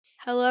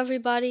Hello,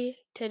 everybody.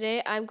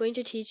 Today I'm going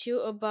to teach you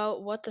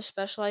about what the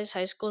specialized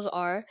high schools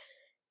are,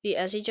 the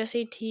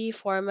SHSAT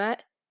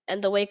format,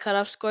 and the way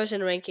cutoff scores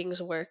and rankings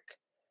work.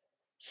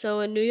 So,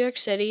 in New York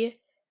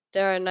City,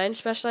 there are nine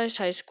specialized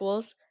high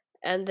schools,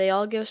 and they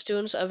all give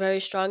students a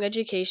very strong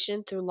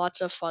education through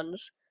lots of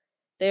funds.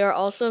 They are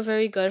also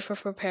very good for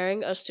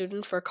preparing a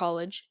student for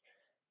college.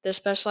 The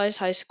specialized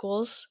high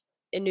schools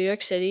in New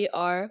York City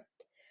are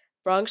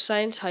Bronx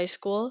Science High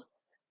School,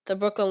 the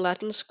Brooklyn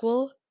Latin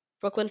School,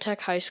 Brooklyn Tech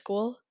High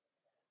School,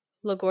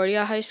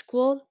 LaGuardia High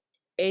School,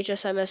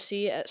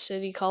 HSMSC at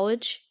City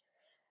College,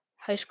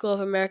 High School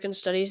of American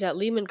Studies at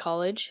Lehman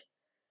College,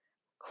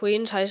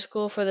 Queens High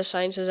School for the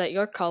Sciences at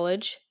York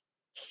College,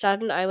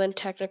 Staten Island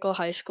Technical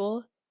High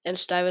School, and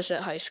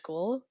Stuyvesant High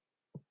School.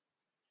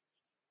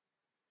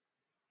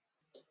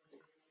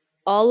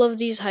 All of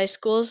these high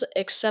schools,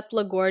 except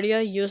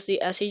LaGuardia, use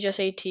the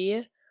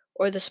SHSAT,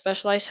 or the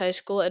Specialized High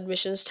School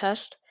Admissions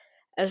Test,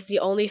 as the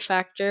only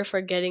factor for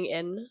getting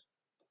in.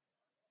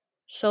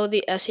 So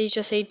the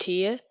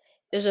SHSAT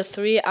is a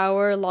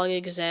 3-hour long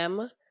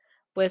exam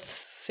with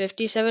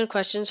 57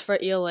 questions for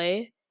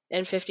ELA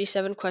and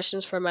 57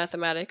 questions for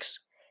mathematics,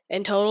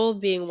 in total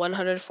being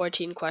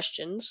 114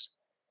 questions.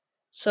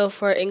 So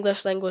for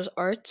English language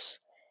arts,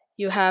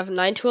 you have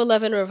 9 to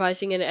 11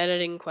 revising and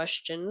editing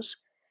questions,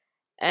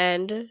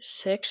 and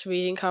 6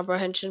 reading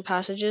comprehension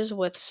passages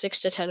with 6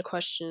 to 10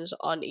 questions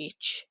on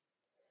each.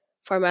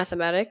 For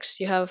mathematics,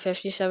 you have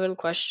 57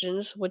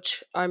 questions,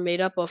 which are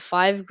made up of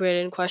 5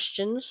 graded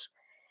questions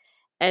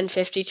and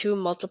 52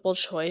 multiple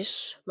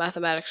choice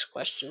mathematics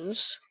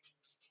questions.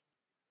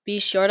 Be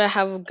sure to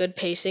have good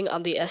pacing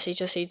on the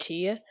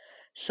SHSAT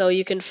so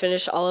you can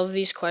finish all of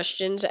these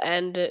questions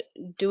and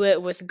do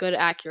it with good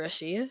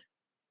accuracy.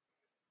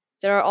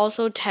 There are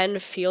also 10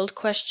 field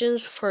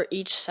questions for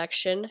each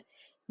section,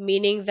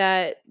 meaning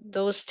that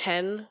those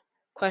 10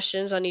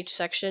 questions on each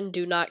section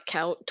do not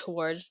count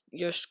towards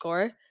your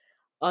score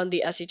on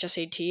the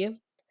SHSAT,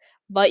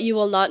 but you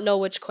will not know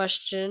which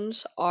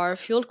questions are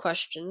field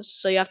questions,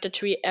 so you have to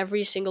treat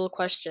every single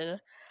question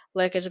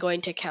like it's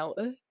going to count.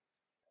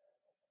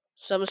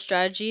 Some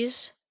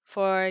strategies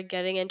for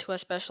getting into a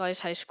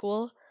specialized high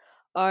school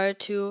are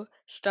to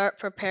start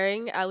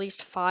preparing at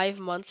least 5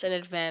 months in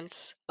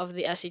advance of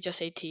the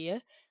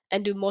SHSAT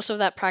and do most of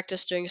that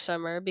practice during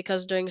summer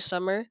because during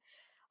summer,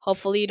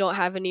 hopefully, you don't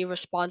have any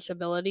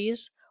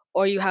responsibilities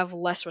or you have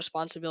less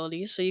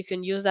responsibilities. So you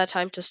can use that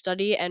time to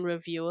study and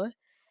review.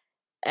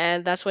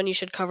 And that's when you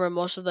should cover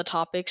most of the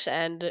topics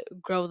and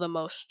grow the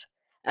most.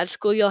 At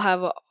school, you'll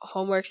have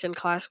homeworks and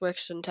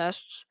classworks and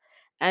tests,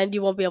 and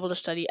you won't be able to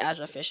study as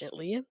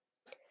efficiently.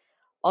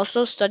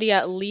 Also, study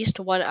at least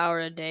 1 hour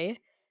a day.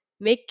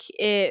 Make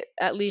it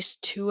at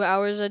least 2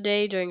 hours a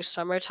day during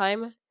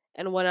summertime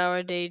and 1 hour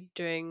a day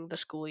during the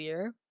school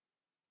year.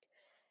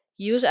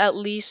 Use at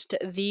least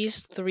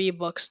these three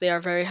books. They are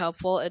very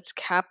helpful. It's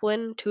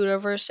Kaplan,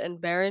 Tudorverse, and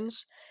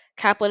Barron's.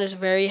 Kaplan is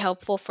very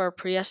helpful for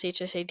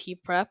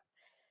pre-SHSAT prep.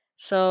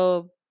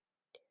 So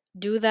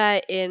do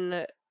that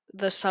in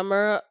the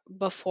summer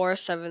before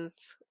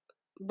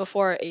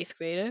eighth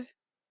grade.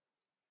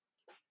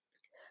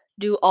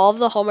 Do all of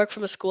the homework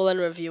from school and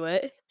review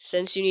it,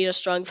 since you need a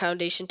strong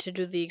foundation to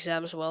do the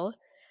exams well.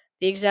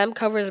 The exam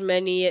covers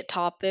many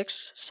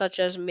topics, such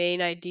as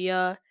main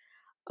idea,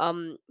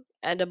 um,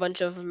 and a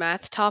bunch of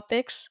math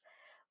topics,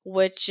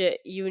 which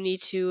you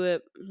need to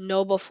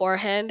know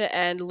beforehand.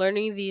 And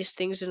learning these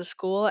things in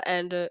school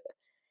and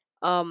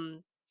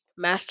um,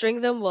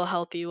 mastering them will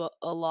help you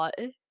a lot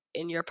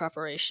in your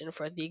preparation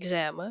for the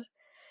exam.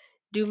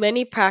 Do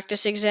many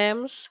practice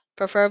exams,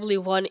 preferably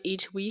one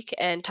each week,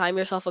 and time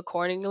yourself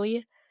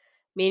accordingly,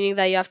 meaning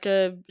that you have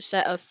to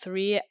set a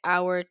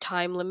 3-hour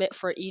time limit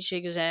for each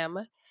exam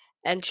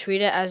and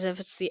treat it as if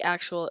it's the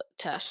actual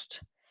test.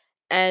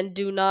 And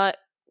do not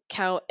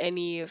count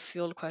any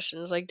field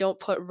questions. Like, don't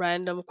put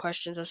random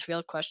questions as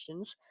field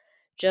questions.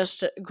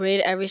 Just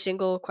grade every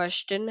single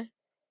question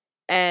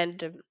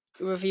and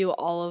review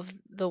all of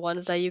the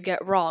ones that you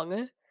get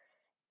wrong.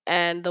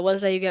 And the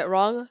ones that you get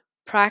wrong,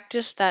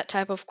 practice that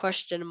type of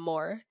question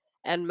more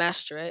and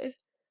master it.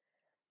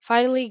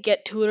 Finally,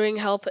 get tutoring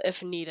help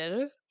if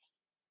needed.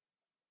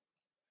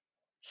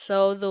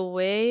 So the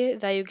way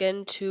that you get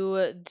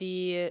into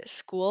the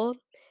school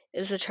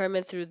is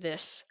determined through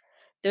this.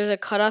 There's a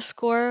cutoff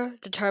score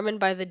determined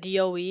by the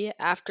DOE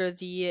after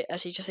the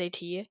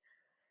SHSAT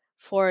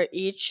for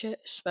each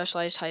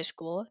specialized high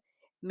school,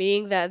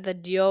 meaning that the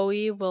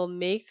DOE will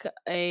make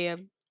a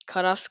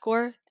cutoff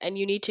score and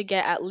you need to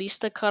get at least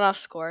the cutoff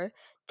score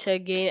to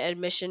gain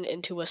admission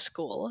into a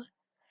school.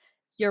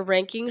 Your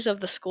rankings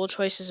of the school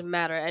choices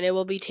matter and it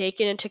will be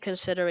taken into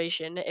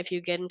consideration if you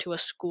get into a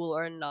school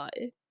or not.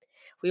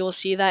 We will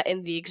see that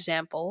in the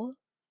example.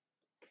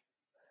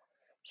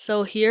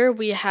 So here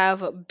we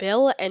have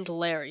Bill and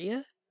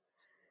Larry.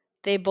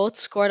 They both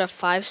scored a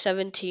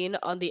 517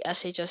 on the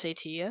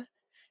SHSAT,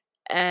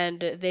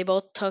 and they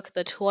both took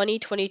the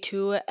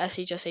 2022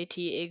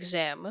 SHSAT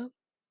exam.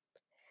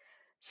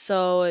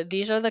 So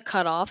these are the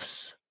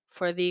cutoffs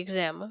for the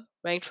exam,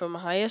 ranked from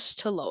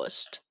highest to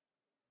lowest.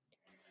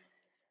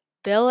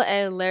 Bill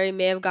and Larry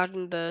may have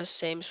gotten the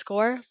same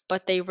score,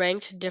 but they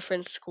ranked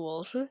different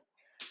schools.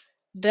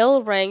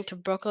 Bill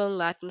ranked Brooklyn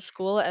Latin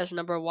School as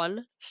number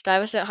 1,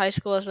 Stuyvesant High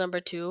School as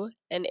number 2,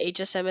 and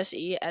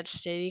HSMSE at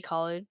City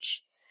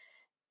College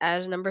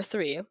as number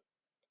 3.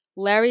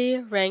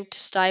 Larry ranked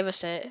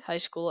Stuyvesant High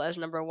School as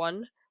number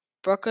 1,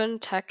 Brooklyn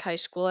Tech High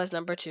School as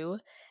number 2,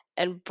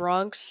 and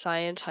Bronx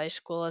Science High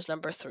School as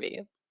number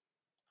 3.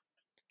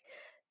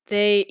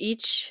 They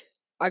each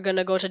are going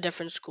to go to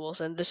different schools,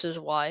 and this is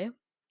why.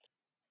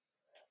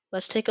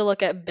 Let's take a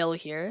look at Bill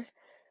here.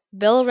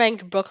 Bill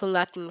ranked Brooklyn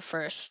Latin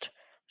first,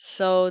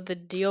 so the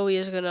DOE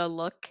is going to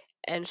look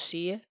and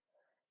see,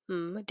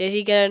 did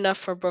he get enough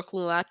for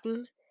Brooklyn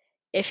Latin?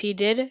 If he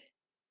did,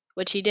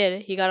 which he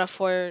did, he got a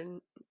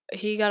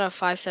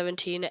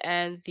 517,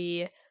 and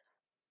the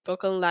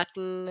Brooklyn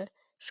Latin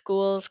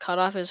School's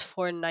cutoff is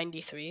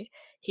 493.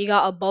 He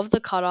got above the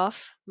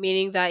cutoff,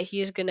 meaning that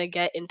he's going to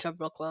get into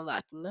Brooklyn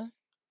Latin.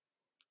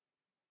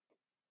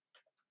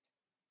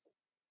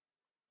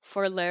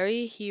 For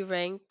Larry, he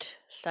ranked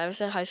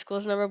Stuyvesant High School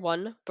as number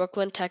 1,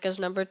 Brooklyn Tech as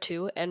number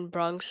 2, and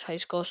Bronx High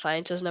School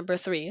Science as number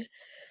 3.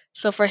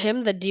 So for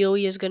him, the DOE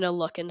is going to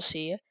look and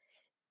see,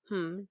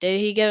 did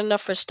he get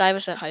enough for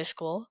Stuyvesant High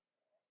School?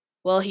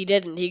 Well, he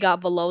didn't. He got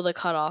below the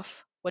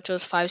cutoff, which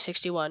was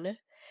 561.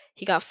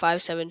 He got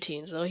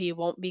 517, so he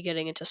won't be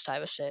getting into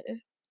Stuyvesant,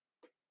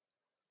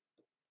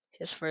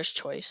 his first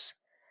choice.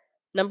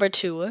 Number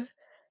 2,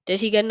 did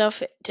he get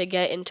enough to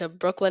get into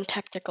Brooklyn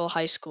Technical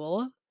High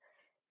School?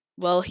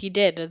 Well, he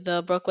did.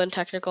 The Brooklyn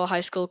Technical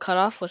High School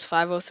cutoff was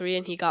 503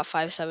 and he got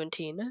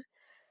 517.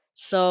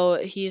 So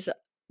he's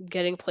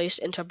getting placed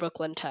into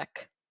Brooklyn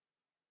Tech.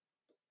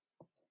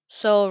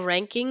 So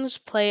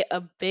rankings play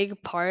a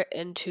big part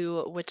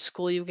into which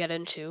school you get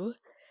into,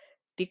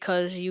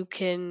 because you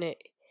can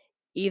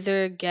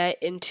either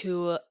get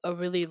into a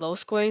really low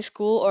scoring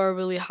school or a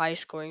really high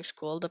scoring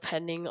school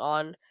depending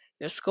on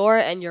your score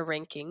and your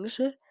rankings.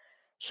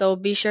 So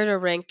be sure to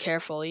rank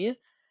carefully.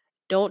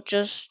 Don't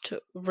just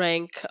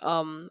rank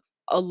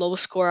a low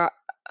score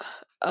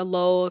a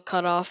low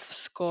cutoff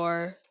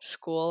score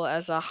school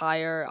as a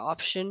higher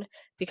option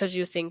because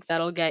you think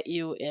that'll get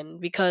you in.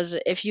 Because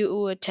if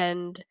you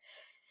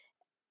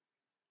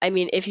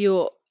if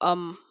you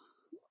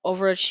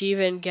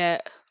overachieve and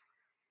get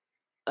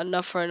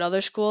enough for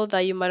another school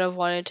that you might have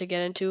wanted to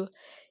get into,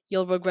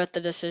 you'll regret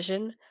the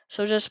decision.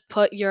 So just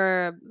put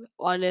your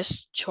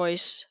honest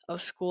choice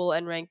of school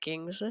and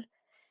rankings,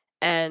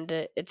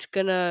 and it's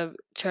gonna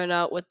turn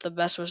out with the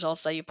best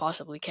results that you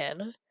possibly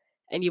can,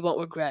 and you won't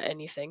regret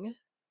anything.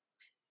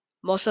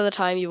 Most of the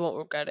time, you won't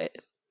regret it.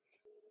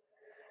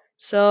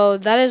 So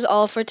that is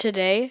all for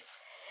today.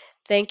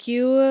 Thank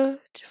you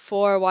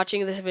for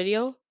watching this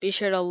video. Be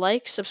sure to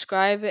like,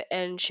 subscribe,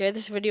 and share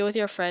this video with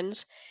your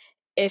friends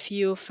if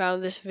you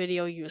found this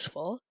video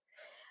useful.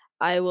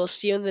 I will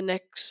see you in the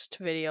next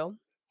video.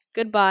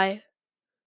 Goodbye.